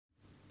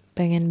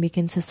Pengen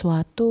bikin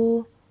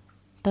sesuatu,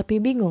 tapi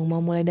bingung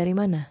mau mulai dari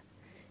mana.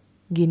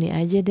 Gini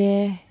aja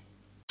deh.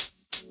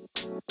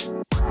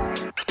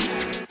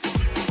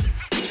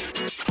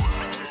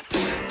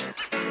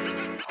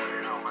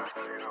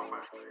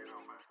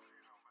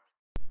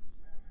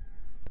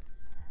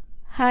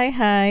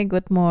 Hai,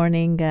 good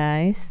morning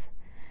guys.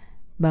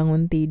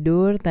 Bangun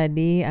tidur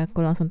tadi aku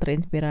langsung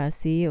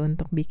terinspirasi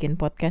untuk bikin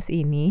podcast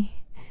ini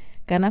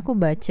karena aku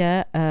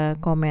baca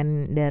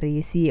komen dari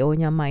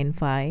CEO-nya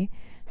Mindfy.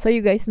 So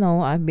you guys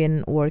know I've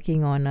been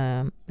working on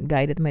a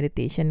guided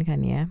meditation kan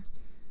ya.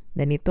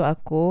 Dan itu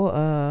aku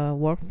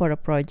work for a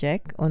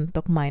project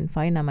untuk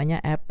Mindfy,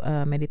 namanya app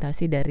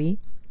meditasi dari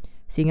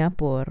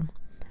Singapura.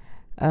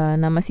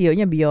 Nama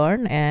CEO-nya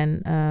Bjorn,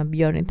 and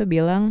Bjorn itu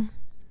bilang,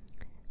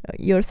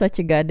 "You're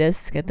such a goddess,"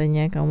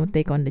 katanya, "kamu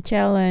take on the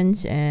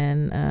challenge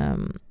and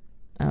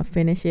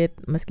finish it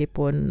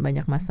meskipun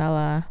banyak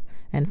masalah,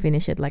 and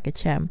finish it like a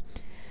champ."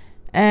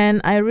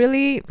 And I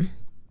really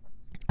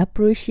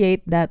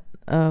appreciate that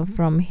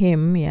from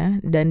him ya.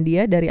 Dan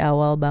dia dari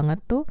awal banget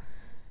tuh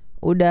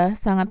udah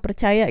sangat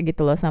percaya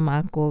gitu loh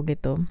sama aku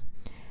gitu.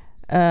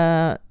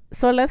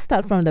 So let's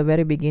start from the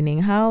very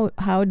beginning.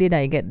 How did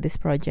I get this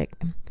project?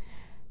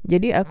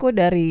 Jadi aku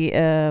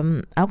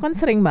aku kan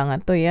sering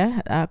banget tuh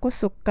ya, aku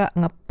suka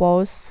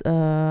ngepost,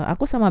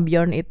 aku sama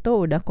Bjorn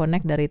itu udah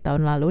connect dari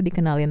tahun lalu,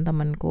 dikenalin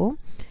temenku.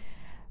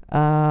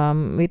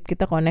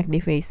 Kita connect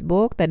di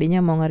Facebook,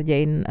 tadinya mau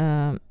ngerjain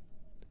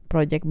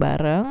project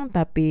bareng,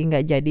 tapi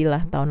nggak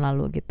jadilah tahun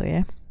lalu gitu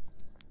ya.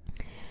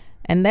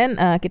 And then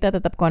kita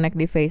tetap connect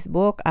di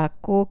Facebook,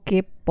 aku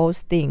keep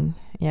posting,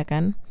 ya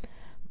kan?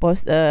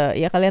 Post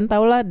ya kalian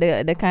tau lah,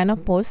 the kind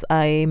of post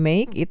I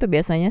make itu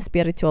biasanya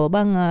spiritual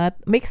banget,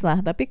 mix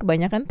lah, tapi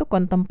kebanyakan tuh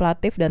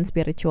kontemplatif dan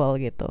spiritual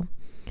gitu.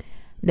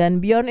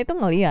 Dan Bjorn itu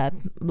ngeliat,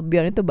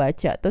 Bjorn itu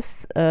baca,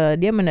 terus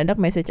dia mendadak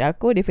message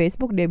aku di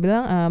Facebook, dia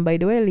bilang, "By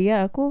the way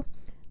Lia, aku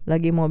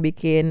lagi mau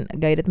bikin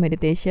guided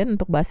meditation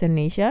untuk bahasa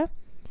Indonesia,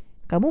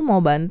 kamu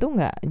mau bantu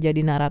nggak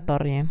jadi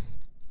naratornya?"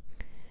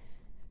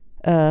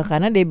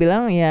 Karena dia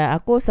bilang, ya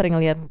aku sering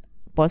lihat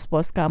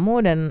post-post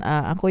kamu dan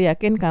aku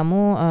yakin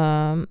kamu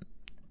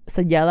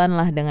sejalan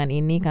lah dengan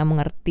ini,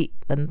 kamu ngerti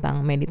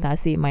tentang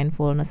meditasi,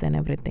 mindfulness and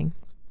everything.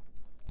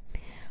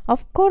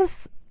 Of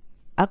course,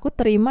 aku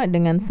terima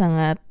dengan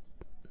sangat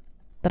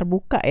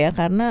terbuka ya,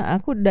 karena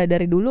aku udah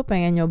dari dulu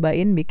pengen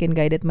nyobain bikin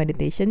guided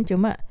meditation,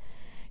 cuma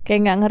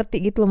kayak nggak ngerti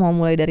gitu loh mau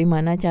mulai dari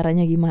mana,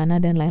 caranya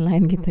gimana dan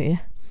lain-lain gitu ya.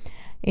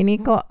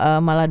 Ini kok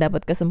malah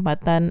dapat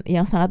kesempatan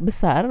yang sangat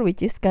besar, which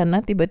is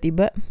karena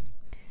tiba-tiba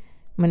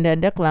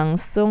mendadak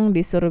langsung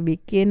disuruh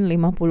bikin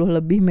 50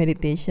 lebih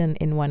meditation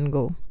in one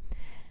go.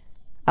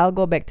 I'll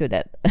go back to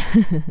that.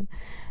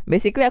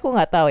 Basically aku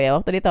nggak tahu ya,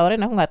 waktu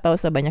ditawarin aku nggak tahu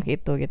sebanyak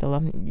itu gitu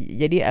loh.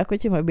 Jadi aku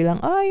cuma bilang,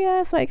 "Oh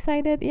ya, so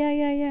excited, ya."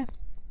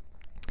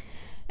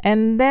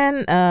 And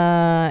then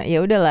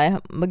ya udahlah ya,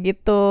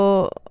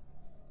 begitu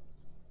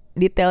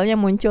detailnya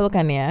muncul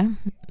kan ya,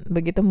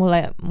 begitu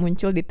mulai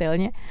muncul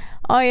detailnya,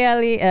 "Oh ya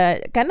Li,"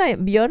 karena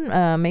Beyond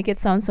make it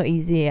sound so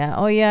easy ya,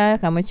 "Oh ya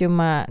kamu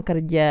cuma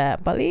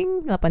kerja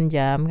paling 8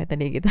 jam," kata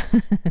dia gitu.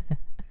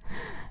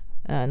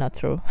 Not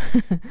true.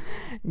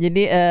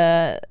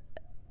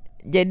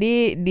 Jadi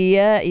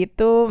dia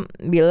itu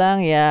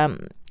bilang ya,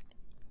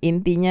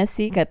 intinya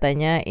sih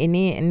katanya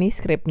ini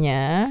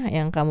skripnya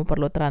yang kamu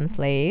perlu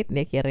translate,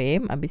 dia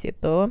kirim, abis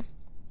itu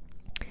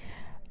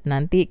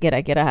nanti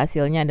kira-kira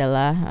hasilnya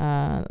adalah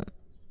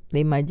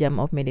 5 jam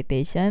of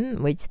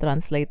meditation, which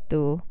translate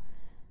to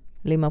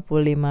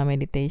 55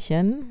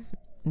 meditation,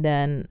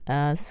 dan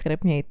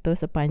skripnya itu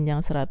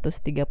sepanjang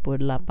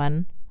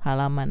 138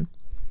 halaman.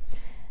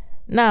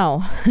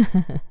 Now,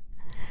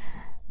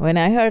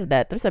 when I heard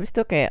that, terus habis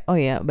itu kayak, "Oh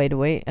ya, by the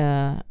way,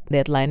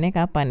 deadline-nya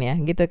kapan ya?"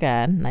 Gitu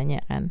kan,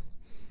 nanya kan.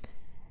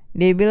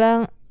 Dia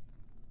bilang,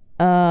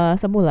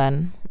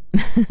 sebulan.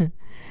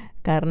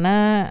 Karena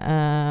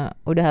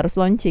udah harus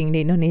launching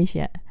di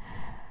Indonesia.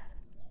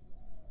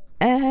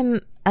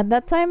 And at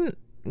that time,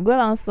 gue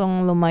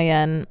langsung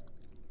lumayan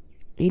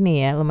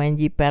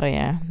jiper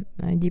ya.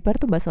 Nah, jiper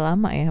tuh bahasa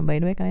lama ya, by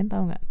the way, kalian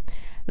tahu nggak?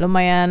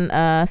 Lumayan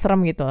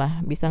serem gitu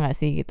lah, bisa nggak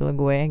sih gitu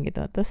gue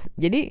gitu. Terus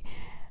jadi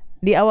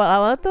di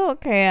awal-awal tuh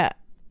kayak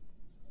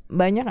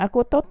banyak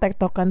aku tuh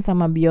tektokan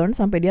sama Bjorn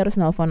sampai dia harus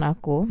nelpon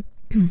aku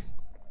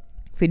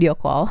video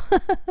call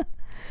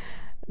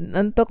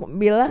untuk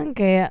bilang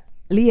kayak,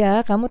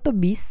 "Lia, kamu tuh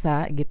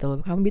bisa gitu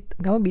loh,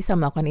 kamu bisa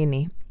melakukan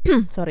ini."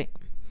 Sorry,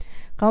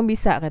 kamu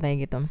bisa katanya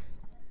gitu.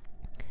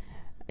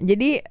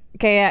 Jadi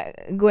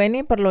kayak gue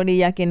ini perlu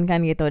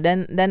diyakinkan gitu,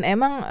 dan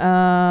emang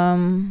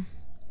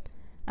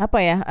apa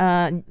ya,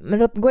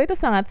 menurut gue itu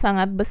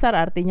sangat-sangat besar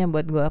artinya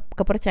buat gue.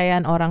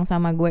 Kepercayaan orang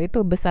sama gue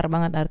itu besar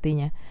banget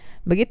artinya.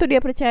 Begitu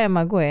dia percaya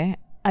sama gue,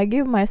 I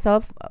give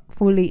myself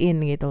fully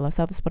in gitu loh,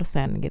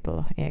 100% gitu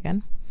loh, ya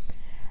kan.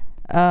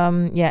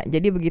 Ya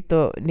jadi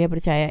begitu dia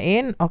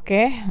percayain,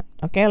 oke,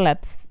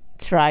 let's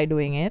try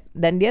doing it.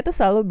 Dan dia tuh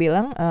selalu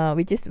bilang,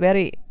 which is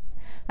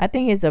I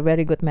think he's a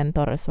very good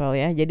mentor as well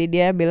ya. Jadi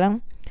dia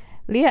bilang,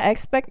 Lia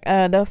expect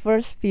the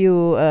first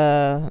few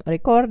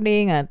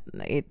recording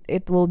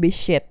it will be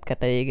shit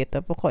katanya gitu.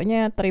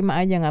 Pokoknya terima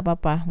aja, nggak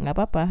apa-apa, nggak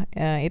apa-apa.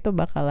 Itu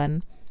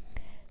bakalan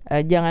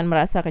jangan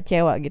merasa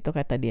kecewa gitu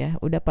kata dia.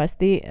 Udah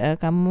pasti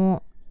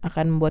kamu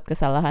akan membuat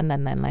kesalahan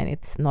dan lain-lain.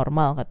 It's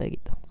normal kata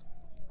gitu.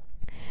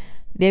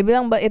 Dia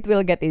bilang but it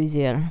will get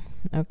easier.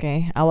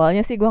 Oke,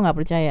 awalnya sih gue nggak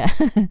percaya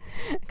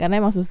karena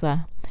emang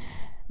susah.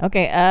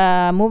 Oke,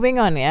 moving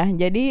on ya.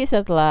 Jadi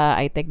setelah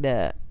I take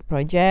the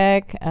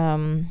project,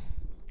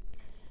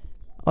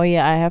 oh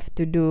ya, I have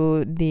to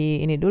do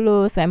ini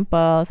dulu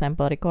sample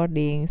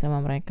recording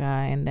sama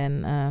mereka, and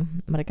then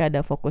mereka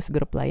ada focus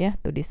group lah ya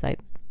to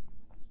decide,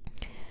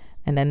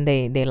 and then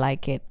they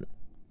like it,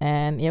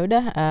 and ya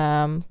udah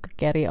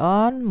carry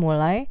on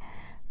mulai.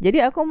 Jadi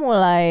aku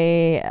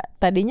mulai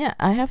tadinya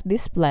I have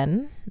this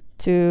plan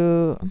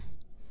to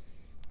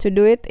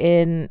do it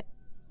in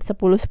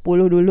 10-10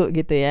 dulu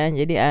gitu ya.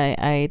 Jadi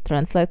I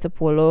translate 10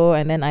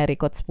 and then I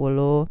record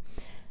 10.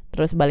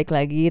 Terus balik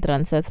lagi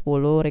translate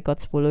 10,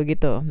 record 10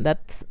 gitu.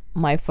 That's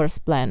my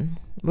first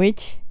plan.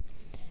 Which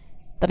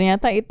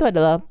ternyata itu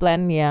adalah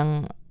plan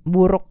yang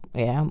buruk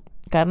ya.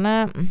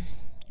 Karena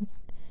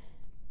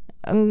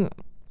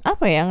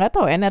apa ya, nggak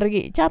tahu,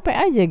 energi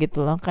capek aja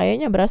gitu loh.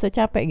 Kayaknya berasa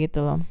capek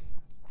gitu loh.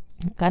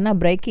 Karena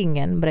breaking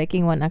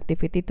one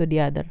activity to the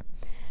other.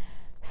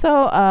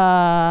 So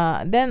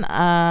then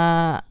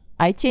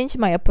I change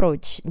my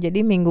approach.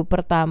 Jadi minggu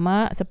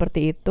pertama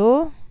seperti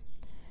itu,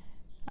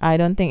 I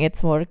don't think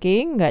it's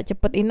working, nggak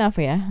cepet enough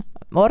ya.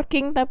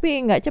 Working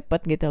tapi nggak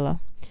cepet gitu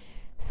loh.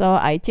 So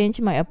I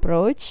change my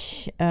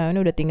approach. Ini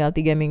udah tinggal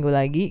 3 minggu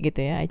lagi gitu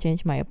ya. I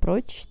change my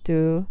approach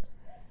to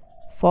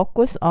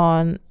focus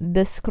on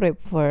the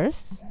script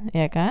first,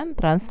 ya kan?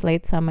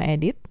 Translate sama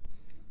edit.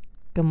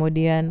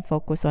 Kemudian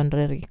fokus on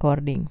the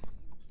recording.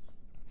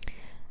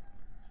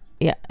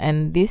 Ya, yeah,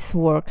 and this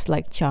works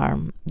like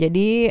charm.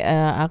 Jadi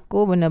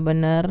aku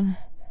benar-benar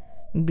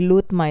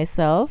glued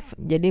myself.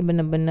 Jadi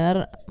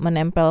benar-benar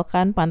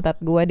menempelkan pantat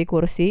gua di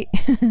kursi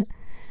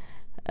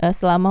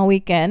selama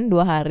weekend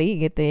 2 hari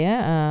gitu ya,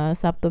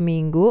 Sabtu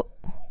Minggu.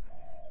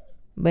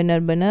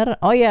 Benar-benar.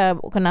 Oh ya,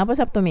 kenapa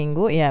Sabtu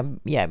Minggu? Ya,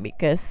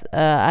 because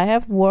I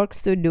have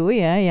works to do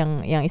ya,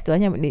 yang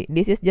istilahnya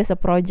this is just a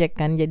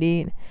project kan.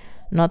 Jadi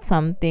not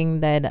something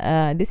that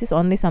this is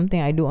only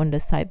something I do on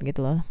the side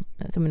gitu loh.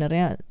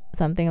 Sebenarnya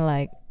something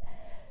like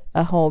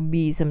a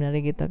hobby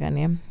sebenarnya gitu kan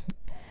ya.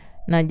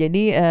 Nah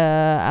jadi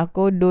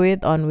aku do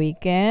it on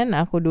weekend.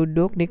 Aku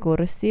duduk di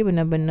kursi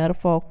benar-benar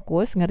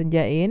fokus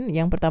ngerjain.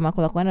 Yang pertama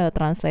aku lakukan adalah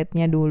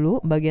translate-nya dulu,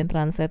 bagian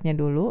translate-nya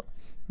dulu,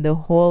 the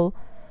whole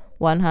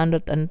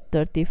 135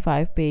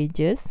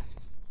 pages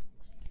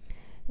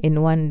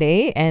in one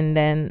day, and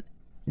then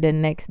the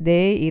next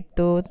day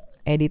itu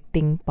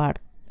editing part.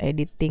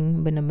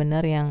 Editing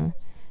bener-bener yang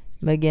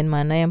bagian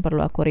mana yang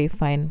perlu aku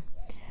refine.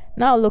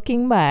 Now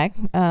looking back,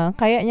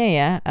 kayaknya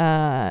ya,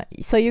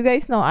 so you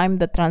guys know I'm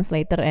the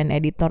translator and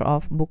editor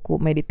of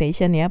buku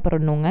meditation ya,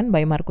 Perenungan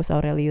by Marcus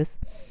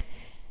Aurelius.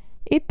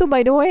 Itu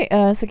by the way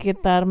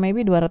sekitar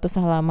maybe 200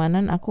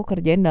 halamanan aku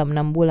kerjain dalam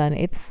 6 bulan.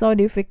 It's so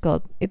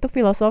difficult. Itu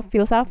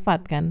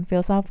filsafat kan,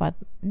 filsafat.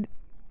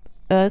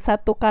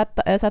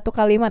 Satu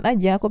kalimat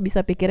aja aku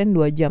bisa pikirin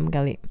 2 jam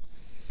kali.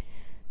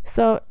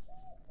 So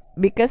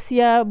because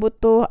ya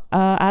butuh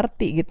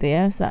arti gitu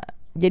ya.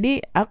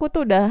 Jadi aku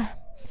tuh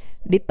udah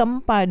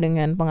ditempa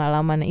dengan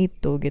pengalaman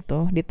itu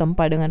gitu.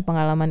 Ditempa dengan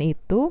pengalaman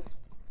itu.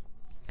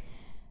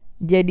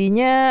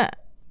 Jadinya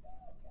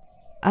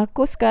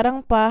aku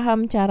sekarang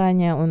paham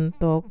caranya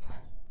untuk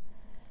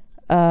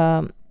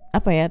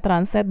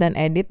translate dan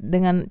edit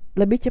dengan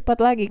lebih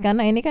cepat lagi,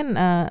 karena ini kan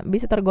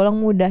bisa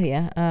tergolong mudah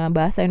ya,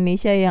 bahasa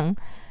Indonesia yang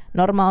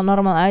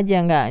normal-normal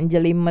aja, nggak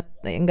jelimet,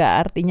 nggak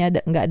artinya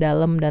nggak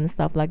dalam dan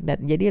stuff like that.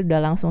 Jadi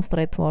udah langsung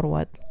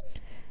straightforward,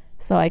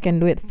 so I can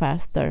do it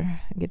faster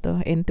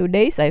gitu. In 2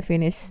 days I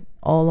finish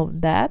all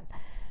of that.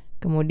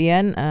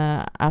 Kemudian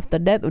after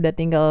that udah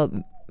tinggal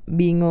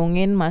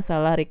bingungin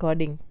masalah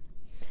recording.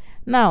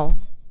 Now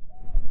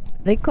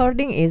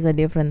recording is a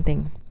different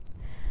thing.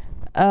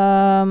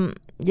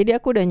 Jadi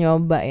aku udah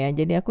nyoba ya.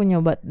 Jadi aku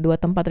nyoba 2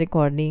 tempat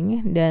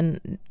recording dan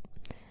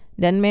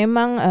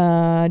memang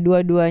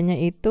dua-duanya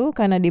itu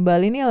karena di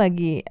Bali ini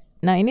lagi.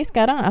 Nah ini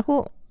sekarang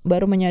aku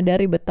baru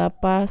menyadari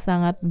betapa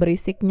sangat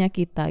berisiknya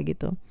kita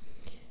gitu.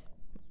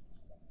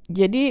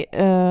 Jadi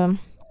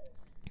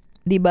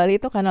di Bali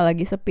itu karena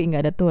lagi sepi,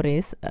 nggak ada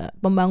turis,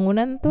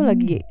 pembangunan tuh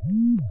lagi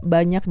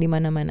banyak di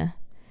mana-mana.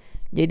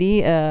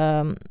 Jadi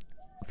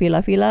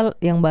villa-villa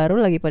yang baru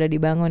lagi pada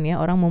dibangun ya,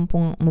 orang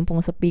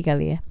mumpung sepi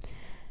kali ya.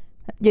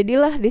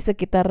 Jadilah di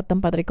sekitar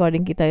tempat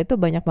recording kita itu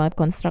banyak banget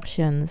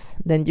constructions,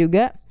 dan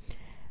juga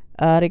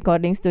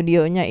recording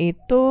studionya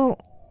itu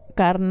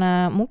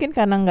mungkin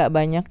karena nggak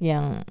banyak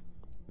yang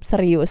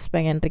serius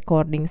pengen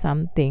recording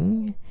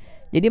something.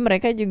 Jadi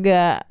mereka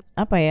juga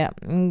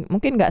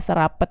mungkin nggak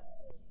serapet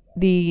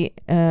di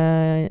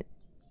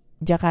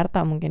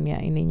Jakarta mungkin ya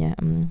ininya,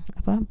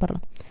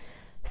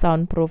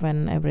 soundproof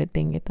and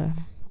everything gitu.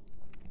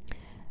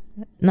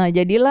 Nah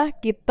jadilah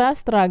kita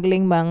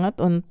struggling banget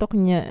untuk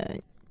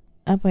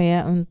apa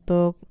ya,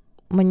 untuk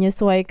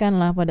menyesuaikan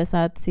lah pada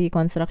saat si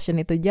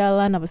construction itu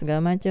jalan apa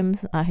segala macam.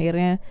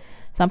 Akhirnya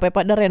sampai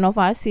pada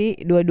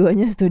renovasi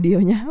dua-duanya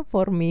studionya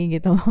for me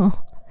gitu.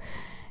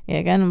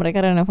 Ya kan,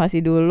 mereka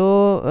renovasi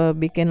dulu,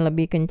 bikin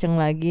lebih kenceng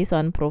lagi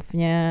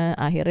soundproofnya,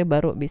 akhirnya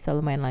baru bisa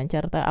lumayan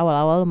lancar.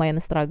 Awal-awal lumayan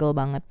struggle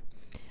banget.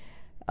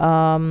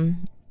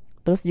 Um,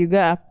 Terus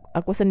juga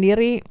aku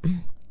sendiri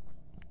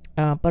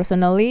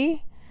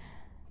personally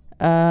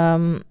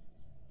um,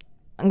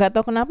 nggak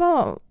tahu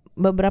kenapa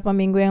beberapa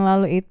minggu yang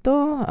lalu itu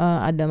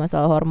ada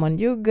masalah hormon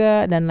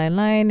juga dan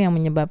lain-lain yang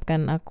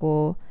menyebabkan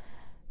aku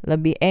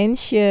lebih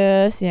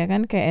anxious, ya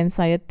kan, kayak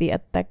anxiety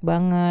attack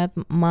banget,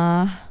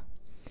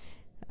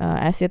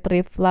 acid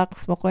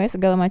reflux, pokoknya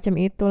segala macam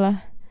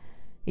itulah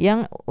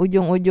yang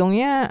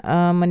ujung-ujungnya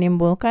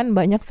menimbulkan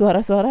banyak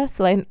suara-suara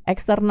selain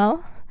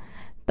eksternal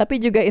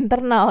tapi juga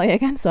internal, ya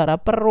kan, suara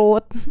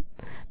perut,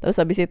 terus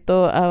habis itu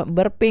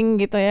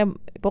burping gitu ya,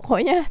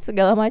 pokoknya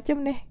segala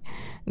macam deh,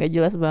 nggak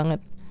jelas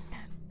banget.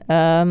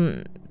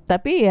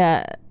 Tapi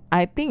ya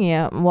I think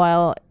ya,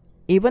 while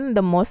even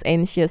the most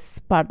anxious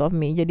part of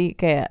me, jadi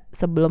kayak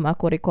sebelum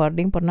aku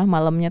recording pernah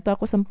malamnya tuh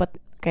aku sempet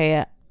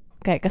kayak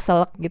kayak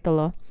keselak gitu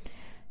loh.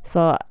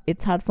 So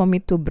it's hard for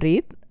me to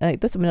breathe.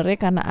 Itu sebenarnya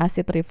karena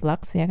acid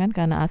reflux, ya kan,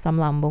 karena asam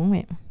lambung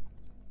ya.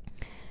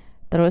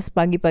 Terus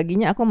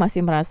pagi-paginya aku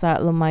masih merasa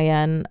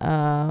lumayan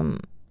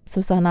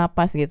susah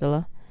napas gitu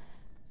loh.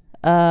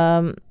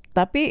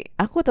 Tapi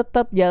aku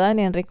tetap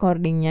jalanin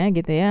recordingnya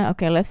gitu ya.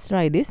 Oke, let's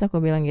try this, aku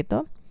bilang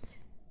gitu.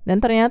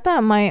 Dan ternyata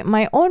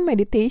my own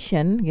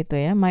meditation gitu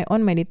ya, my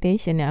own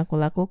meditation yang aku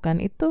lakukan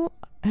itu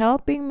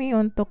helping me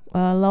untuk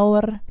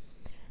lower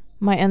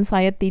my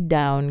anxiety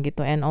down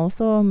gitu, and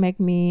also make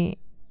me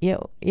ya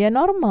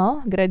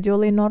normal,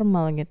 gradually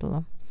normal gitu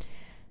loh.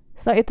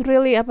 So it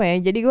really apa ya,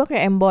 jadi gue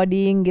kayak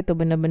embodying gitu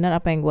bener-bener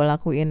apa yang gue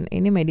lakuin.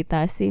 Ini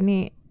meditasi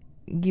ini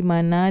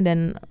gimana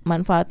dan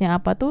manfaatnya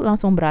apa tuh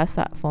langsung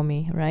berasa for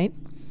me, right?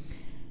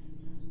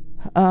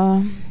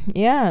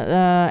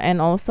 And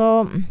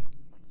also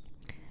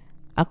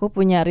aku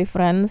punya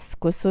reference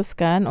khusus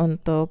kan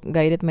untuk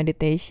guided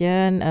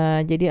meditation.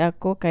 Jadi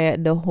aku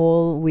kayak the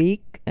whole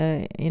week,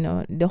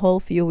 the whole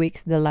few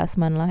weeks, the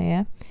last month lah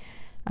ya.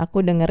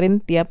 Aku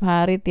dengerin tiap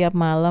hari, tiap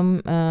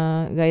malam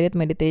guided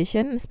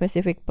meditation,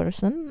 specific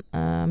person.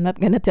 I'm not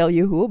gonna tell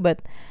you who,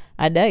 but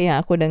ada yang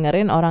aku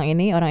dengerin, orang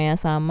ini, orang yang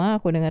sama.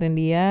 Aku dengerin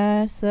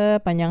dia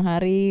sepanjang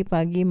hari,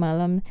 pagi,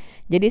 malam.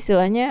 Jadi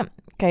istilahnya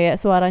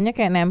kayak suaranya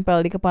kayak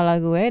nempel di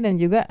kepala gue,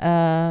 dan juga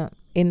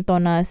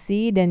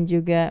intonasi dan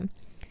juga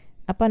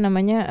apa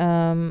namanya,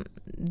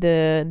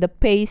 the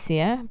pace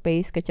ya,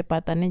 pace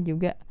kecepatannya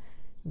juga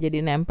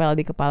jadi nempel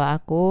di kepala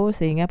aku,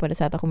 sehingga pada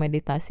saat aku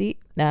meditasi,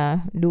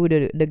 do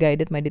the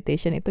guided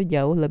meditation itu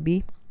jauh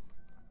lebih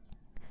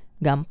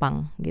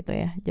gampang gitu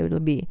ya, jauh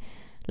lebih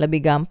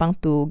gampang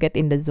to get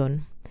in the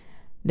zone.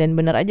 Dan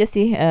benar aja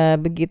sih,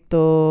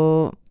 begitu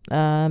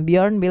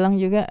Bjorn bilang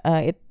juga,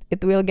 it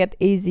will get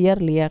easier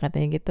Lia,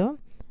 katanya gitu.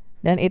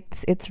 Dan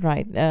it's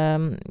right.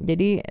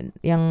 Jadi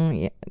yang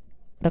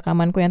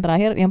rekamanku yang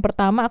terakhir, yang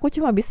pertama aku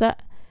cuma bisa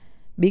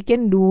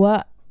bikin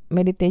 2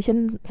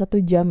 meditation 1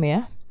 jam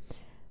ya.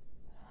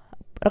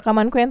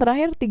 Rekamanku yang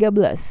terakhir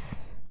 13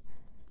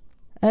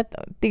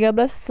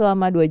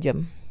 selama 2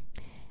 jam.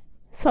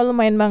 So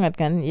lumayan banget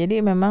kan. Jadi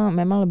memang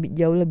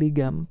jauh lebih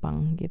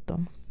gampang gitu.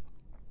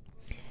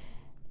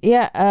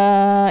 Ya,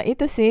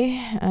 itu sih.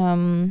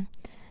 And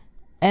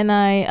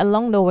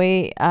along the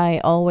way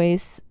I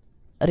always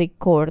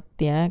record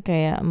ya,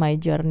 kayak my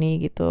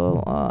journey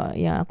gitu,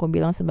 yang aku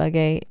bilang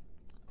sebagai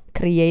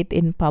create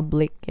in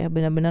public ya,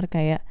 benar-benar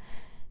kayak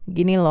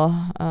gini loh,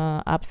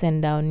 ups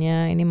and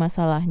down-nya, ini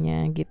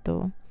masalahnya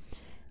gitu.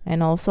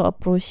 And also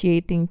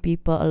appreciating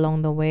people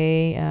along the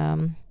way,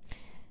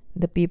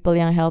 the people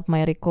yang help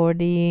my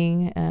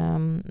recording,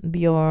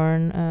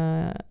 Bjorn,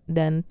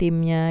 dan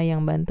timnya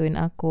yang bantuin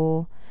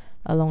aku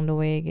along the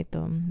way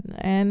gitu.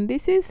 And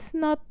this is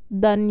not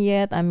done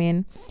yet. I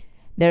mean,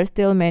 there's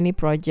still many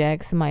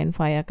projects.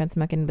 Mindfire akan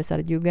semakin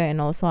besar juga,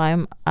 and also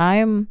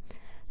I'm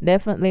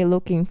definitely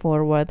looking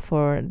forward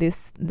for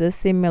the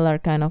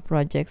similar kind of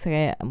projects.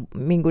 Kayak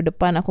minggu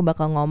depan aku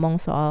bakal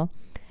ngomong soal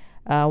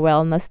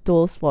wellness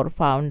tools for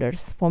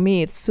founders. For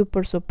me it's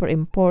super super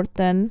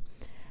important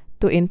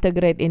to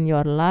integrate in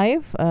your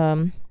life,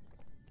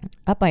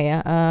 apa ya,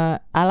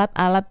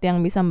 alat-alat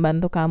yang bisa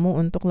membantu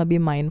kamu untuk lebih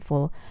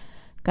mindful.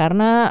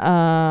 Karena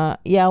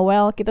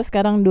kita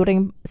sekarang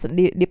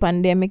di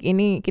pandemic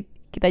ini,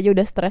 kita aja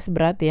udah stres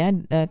berat ya,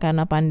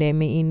 karena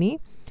pandemi ini.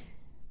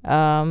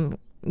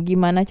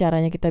 Gimana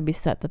caranya kita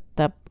bisa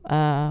tetap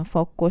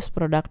fokus,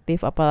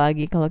 produktif,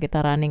 apalagi kalau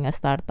kita running a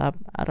startup,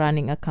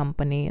 running a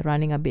company,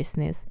 running a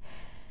business.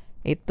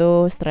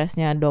 Itu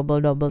stresnya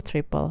double,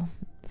 triple.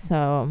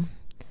 So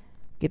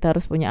kita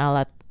harus punya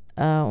alat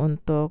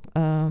untuk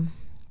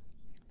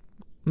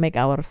make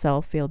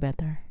ourselves feel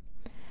better.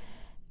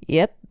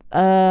 Yet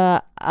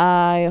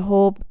I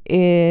hope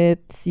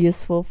it's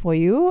useful for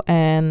you,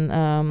 and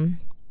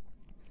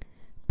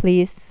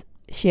please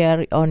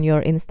share on your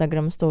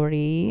Instagram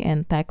story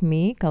and tag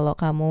me kalau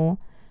kamu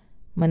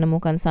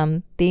menemukan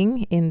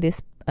something in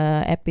this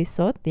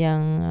episode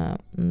yang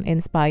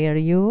inspire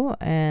you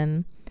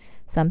and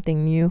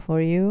something new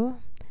for you.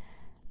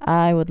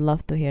 I would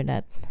love to hear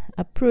that.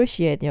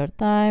 Appreciate your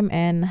time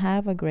and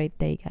have a great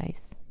day,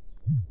 guys.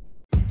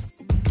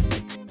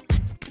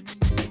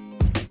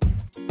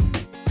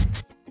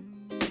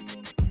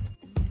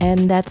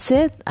 And that's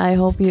it. I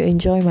hope you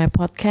enjoy my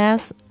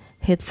podcast.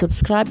 Hit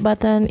subscribe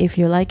button if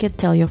you like it.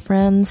 Tell your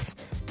friends.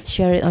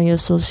 Share it on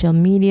your social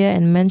media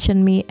and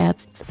mention me at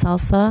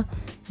Salsa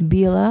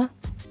Beela,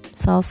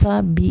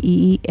 Salsa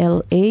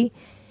Beela,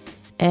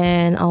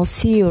 and I'll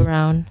see you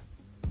around.